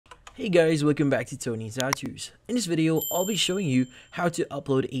Hey guys, welcome back to Tony's How-Tos. In this video, I'll be showing you how to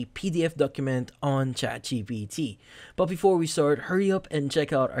upload a PDF document on ChatGPT. But before we start, hurry up and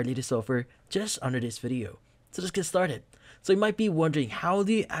check out our latest offer just under this video. So let's get started. So you might be wondering, how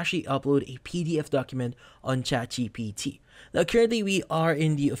do you actually upload a PDF document on ChatGPT? Now currently we are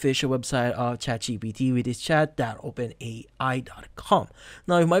in the official website of ChatGPT, which is chat.openai.com.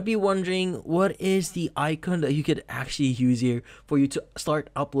 Now you might be wondering, what is the icon that you could actually use here for you to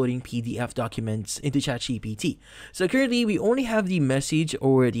start uploading PDF documents into ChatGPT? So currently we only have the message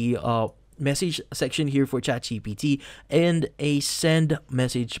or the message section here for ChatGPT and a send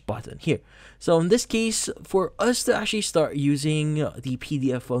message button here. So in this case, for us to actually start using the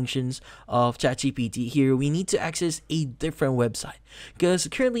PDF functions of ChatGPT here, we need to access a different website, because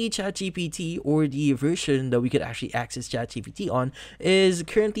currently ChatGPT, or the version that we could actually access ChatGPT on, is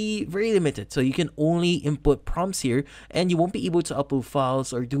currently very limited. So you can only input prompts here and you won't be able to upload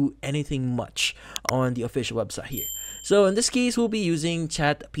files or do anything much on the official website here. So in this case, we'll be using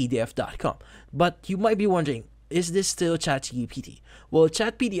chatpdf.com. But you might be wondering, is this still ChatGPT? Well,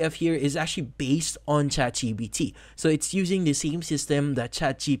 ChatPDF here is actually based on ChatGPT. So it's using the same system that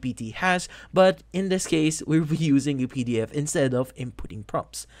ChatGPT has, but in this case, we'll be using a PDF instead of inputting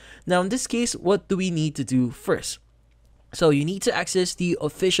prompts. Now, in this case, what do we need to do first? So you need to access the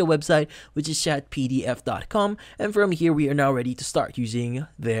official website, which is chatpdf.com, and from here we are now ready to start using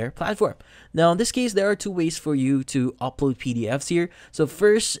their platform. Now in this case, there are two ways for you to upload PDFs here. So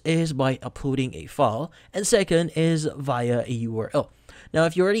first is by uploading a file, and second is via a URL. Now,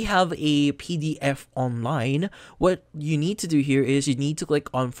 if you already have a PDF online, what you need to do here is you need to click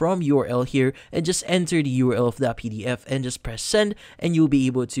on from URL here and just enter the URL of that PDF and just press send, and you'll be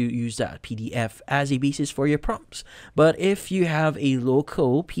able to use that PDF as a basis for your prompts. But if you have a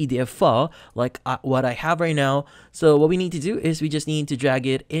local PDF file like what I have right now, so what we need to do is we just need to drag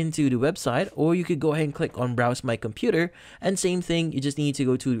it into the website, or you could go ahead and click on browse my computer, and same thing, you just need to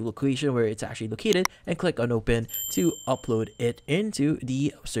go to the location where it's actually located and click on open to upload it into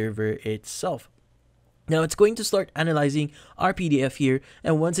the server itself. Now it's going to start analyzing our PDF here,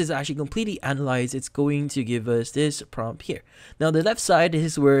 and once it's actually completely analyzed, it's going to give us this prompt here. Now the left side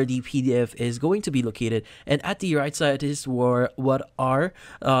is where the PDF is going to be located, and at the right side is where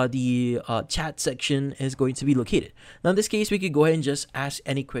the chat section is going to be located. Now in this case, we could go ahead and just ask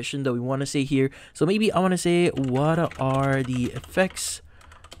any question that we want to say here. So maybe I want to say, what are the effects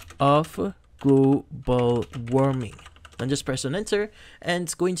of global warming? And just press on enter, and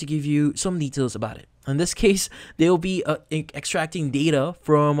it's going to give you some details about it. In this case, they'll be extracting data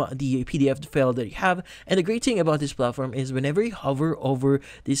from the PDF file that you have. And the great thing about this platform is whenever you hover over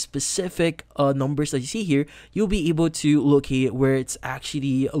the specific numbers that you see here, you'll be able to locate where it's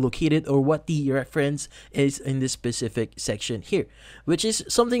actually located or what the reference is in this specific section here, which is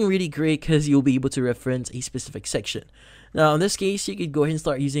something really great because you'll be able to reference a specific section. Now, in this case, you could go ahead and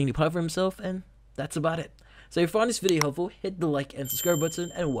start using the platform itself, and that's about it. So if you found this video helpful, hit the like and subscribe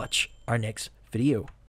button and watch our next video.